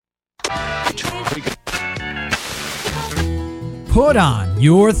Put on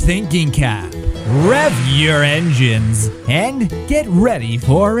your thinking cap, rev your engines, and get ready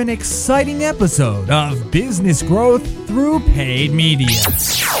for an exciting episode of Business Growth Through Paid Media.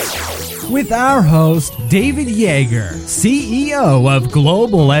 With our host, David Yeager, CEO of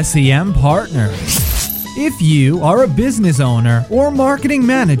Global SEM Partners. If you are a business owner or marketing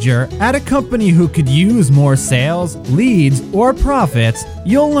manager at a company who could use more sales, leads, or profits,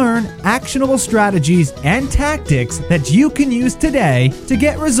 you'll learn actionable strategies and tactics that you can use today to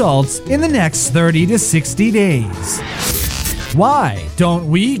get results in the next 30 to 60 days. Why don't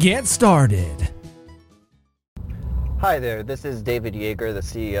we get started? Hi there, this is David Yeager, the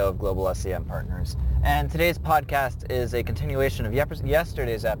CEO of Global SEM Partners. And today's podcast is a continuation of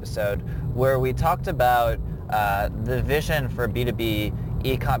yesterday's episode where we talked about the vision for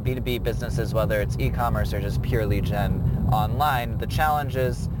B2B businesses, whether it's e-commerce or just pure lead gen online, the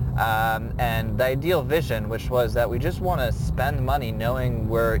challenges, and the ideal vision, which was that we just want to spend money knowing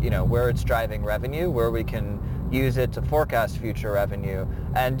where it's driving revenue, where we can use it to forecast future revenue,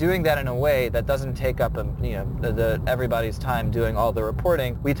 and doing that in a way that doesn't take up everybody's time doing all the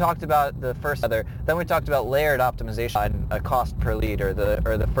reporting. We talked about then we talked about layered optimization on a cost per lead or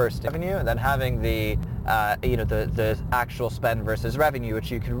the first revenue, and then having the actual spend versus revenue,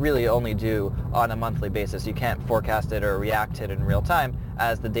 which you can really only do on a monthly basis. You can't forecast it or react it in real time,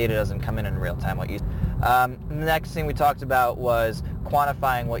 as the data doesn't come in real time. The next thing we talked about was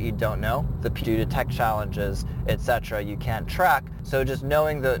quantifying what you don't know, due to tech challenges, etc. You can't track. So just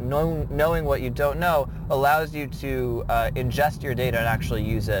knowing what you don't know allows you to ingest your data and actually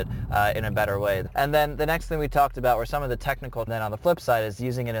use it in a better way. And then the next thing we talked about were some of the technical. Then on the flip side is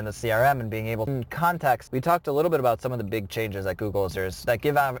using it in the CRM and being able to context. We talked a little bit about some of the big changes at Google that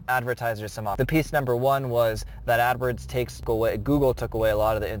give advertisers some. The piece number one was that Google took away a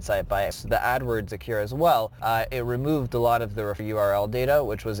lot of the insight bias. The AdWords occur as well. It removed a lot of the URL data,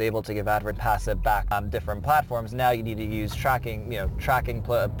 which was able to give pass it back on different platforms. Now you need to use tracking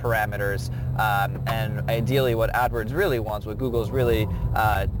parameters, and ideally what AdWords really wants, what Google's really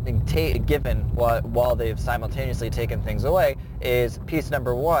given while they've simultaneously taken things away, is piece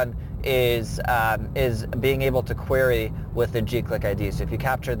number one is being able to query with the gclick ID. So if you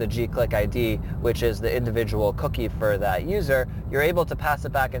capture the gclick ID, which is the individual cookie for that user, you're able to pass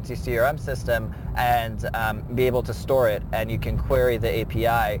it back into your CRM system and be able to store it, and you can query the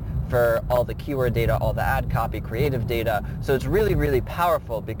API for all the keyword data, all the ad copy, creative data. So it's really, really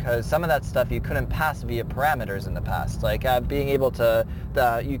powerful because some of that stuff you couldn't pass via parameters in the past. Like being able to,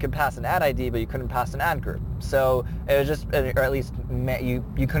 you could pass an ad ID, but you couldn't pass an ad group. So it was just, or at least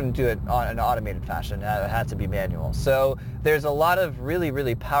you couldn't do it on an automated fashion. It had to be manual. So there's a lot of really,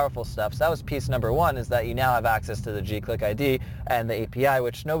 really powerful stuff. So that was piece number one, is that you now have access to the gclick ID and the API,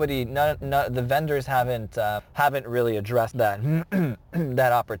 which the vendors haven't really addressed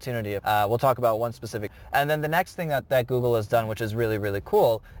that opportunity. We'll talk about one specific. And then the next thing that Google has done, which is really, really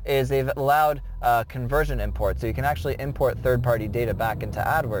cool, is they've allowed conversion import. So you can actually import third-party data back into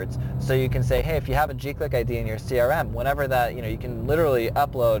AdWords. So you can say, hey, if you have a gclick ID in your CRM, whenever that, you can literally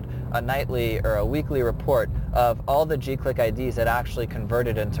upload a nightly or a weekly report of all the gclick IDs that actually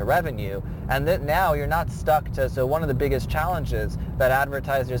converted into revenue. And that now you're not stuck to, so one of the biggest challenges that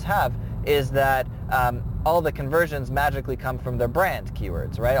advertisers have is that all the conversions magically come from their brand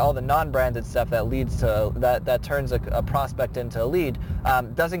keywords, right? All the non-branded stuff that leads to, that turns a prospect into a lead,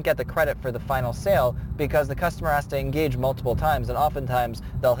 doesn't get the credit for the final sale because the customer has to engage multiple times, and oftentimes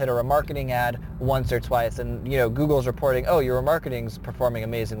they'll hit a remarketing ad once or twice, and Google's reporting, oh, your remarketing's performing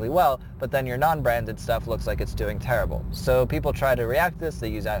amazingly well, but then your non-branded stuff looks like it's doing terrible. So people try to react to this, they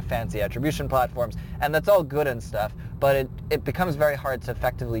use fancy attribution platforms, and that's all good and stuff, but it becomes very hard to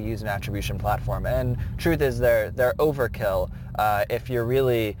effectively use an attribution platform. And truth is they're overkill. If you're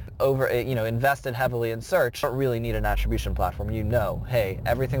really invested heavily in search, you don't really need an attribution platform. Hey,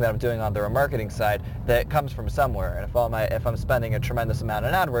 everything that I'm doing on the remarketing side, that comes from somewhere. And if I'm spending a tremendous amount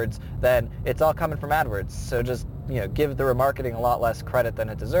on AdWords, then it's all coming from AdWords. So just give the remarketing a lot less credit than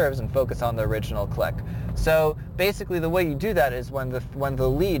it deserves and focus on the original click. So basically the way you do that is when the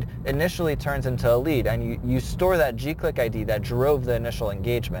lead initially turns into a lead, and you store that gclick ID that drove the initial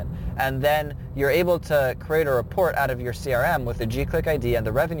engagement, and then you're able to create a report out of your CRM with the gclick ID and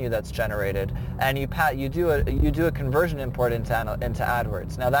the revenue that's generated, and you do a conversion import into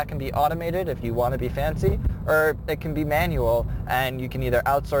AdWords. Now that can be automated if you want to be fancy, or it can be manual, and you can either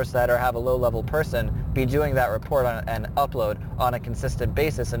outsource that or have a low-level person be doing that report and upload on a consistent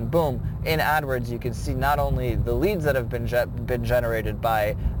basis, and boom, in AdWords you can see not only the leads that have been generated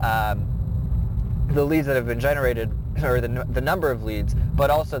by or the number of leads, but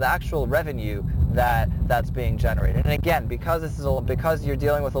also the actual revenue that's being generated. And again, because because you're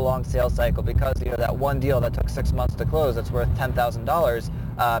dealing with a long sales cycle, because that one deal that took 6 months to close that's worth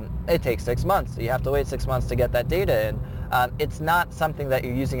 $10,000, it takes 6 months. So you have to wait 6 months to get that data in. It's not something that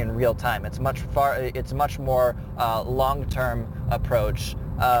you're using in real time. It's much more long-term approach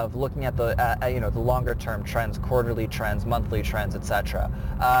of looking at the longer term trends, quarterly trends, monthly trends, etc.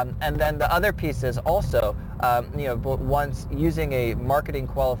 And then the other piece is also once using a marketing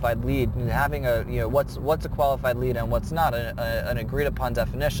qualified lead and having what's a qualified lead and what's not, an agreed upon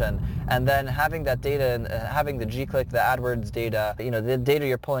definition, and then having that data and having the G-Click, the AdWords data, the data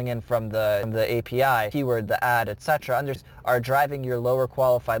you're pulling in from the API, keyword, the ad, etc. are driving your lower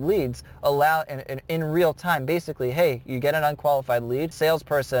qualified leads, allow in real time, basically, hey, you get an unqualified lead,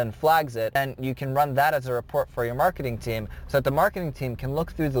 salesperson flags it, and you can run that as a report for your marketing team, so that the marketing team can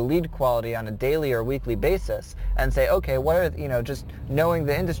look through the lead quality on a daily or weekly basis and say, okay, what are, just knowing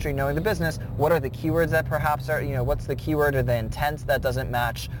the industry, knowing the business, what are the keywords that perhaps are, what's the keyword or the intent that doesn't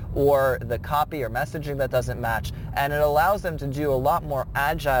match, or the copy or messaging that doesn't match, and it allows them to do a lot more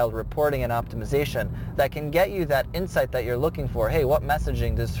agile reporting and optimization that can get you that insight that you're looking for. Hey, what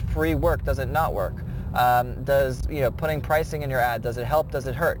messaging does free work? Does it not work? Does putting pricing in your ad, does it help? Does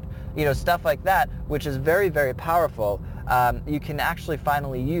it hurt? Stuff like that, which is very, very powerful. You can actually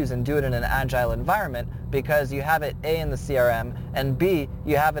finally use and do it in an agile environment because you have it A, in the CRM, and B,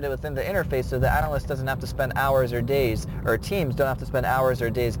 you have it within the interface, so the analyst doesn't have to spend hours or days, or teams don't have to spend hours or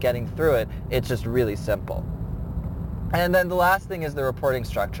days getting through it. It's just really simple. And then the last thing is the reporting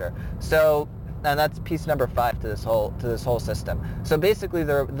structure. And that's piece number 5 to this whole system. So basically,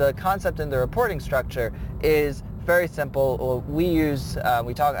 the concept in the reporting structure is very simple.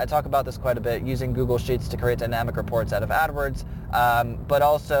 I talk about this quite a bit, using Google Sheets to create dynamic reports out of AdWords, but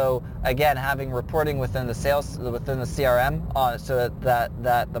also, again, having reporting within the CRM so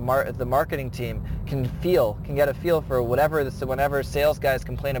that the marketing team can get a feel for whenever sales guys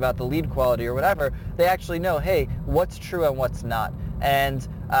complain about the lead quality or whatever, they actually know, hey, what's true and what's not. And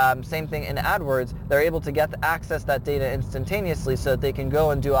same thing in AdWords, they're able to access that data instantaneously so that they can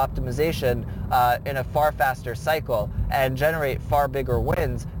go and do optimization in a far faster cycle and generate far bigger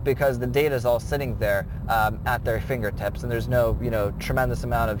wins because the data is all sitting there at their fingertips, and there's no tremendous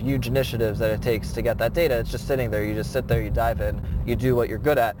amount of huge initiatives that it takes to get that data. It's just sitting there. You just sit there, you dive in, you do what you're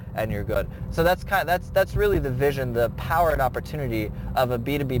good at, and you're good. So that's really the vision, the power and opportunity of a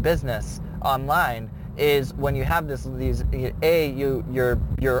B2B business online. Is when you have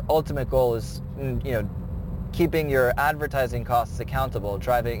your ultimate goal is keeping your advertising costs accountable,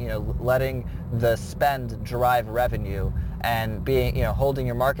 letting the spend drive revenue, and holding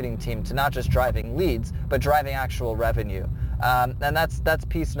your marketing team to not just driving leads but driving actual revenue. And that's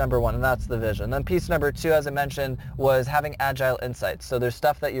piece number 1, and that's the vision. Then piece number 2, as I mentioned, was having agile insights. So there's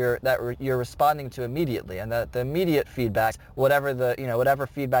stuff that you're responding to immediately, and that the immediate feedback, whatever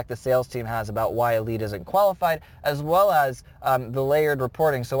feedback the sales team has about why a lead isn't qualified, as well as the layered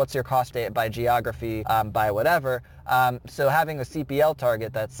reporting. So what's your cost by geography, by whatever. So having a CPL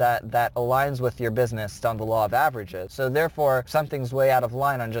target that aligns with your business on the law of averages. So therefore, if something's way out of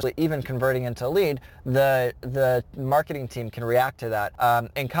line on just even converting into a lead, the marketing team can react to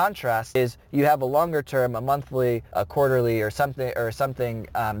that. In contrast, is you have a longer term, a monthly, a quarterly, or something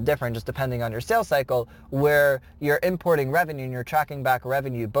different, just depending on your sales cycle, where you're importing revenue and you're tracking back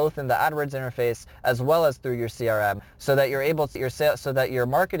revenue both in the AdWords interface as well as through your CRM, so that you're able to so that your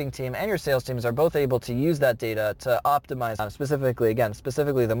marketing team and your sales teams are both able to use that data to optimize,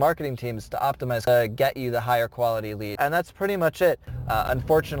 specifically the marketing teams, to optimize to get you the higher quality lead. And that's pretty much it.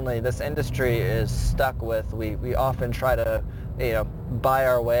 Unfortunately, this industry is stuck with, we often try to buy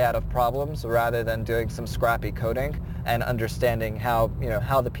our way out of problems rather than doing some scrappy coding and understanding how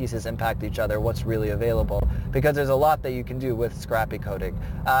the pieces impact each other, what's really available, because there's a lot that you can do with scrappy coding.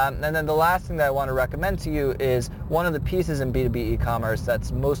 And then the last thing that I want to recommend to you is one of the pieces in B2B e-commerce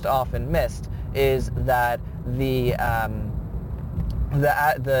that's most often missed is that the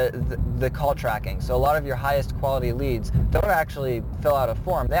call tracking. So a lot of your highest quality leads don't actually fill out a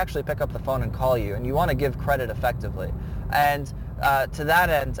form. They actually pick up the phone and call you, and you want to give credit effectively. And to that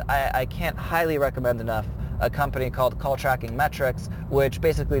end, I can't highly recommend enough a company called Call Tracking Metrics, which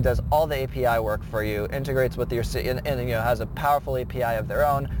basically does all the API work for you, integrates with your, has a powerful API of their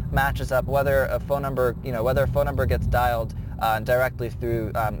own, matches up whether a phone number gets dialed directly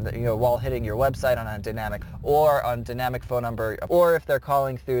through, while hitting your website on a dynamic phone number, or if they're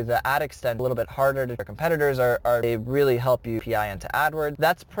calling through the ad extend, a little bit harder to their competitors, they really help you API into AdWords.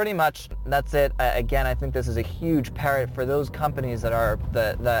 That's it. Again, I think this is a huge parrot for those companies that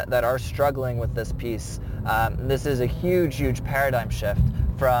are struggling with this piece This is a huge paradigm shift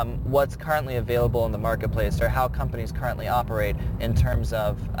from what's currently available in the marketplace or how companies currently operate in terms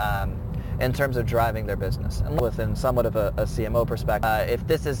of driving their business. And within somewhat of a CMO perspective, if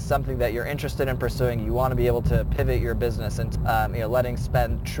this is something that you're interested in pursuing, you want to be able to pivot your business and letting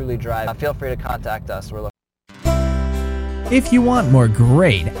spend truly drive, feel free to contact us. We're If you want more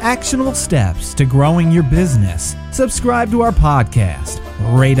great, actionable steps to growing your business, subscribe to our podcast,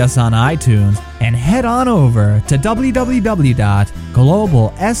 rate us on iTunes, and head on over to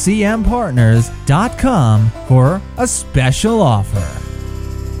www.globalsempartners.com for a special offer.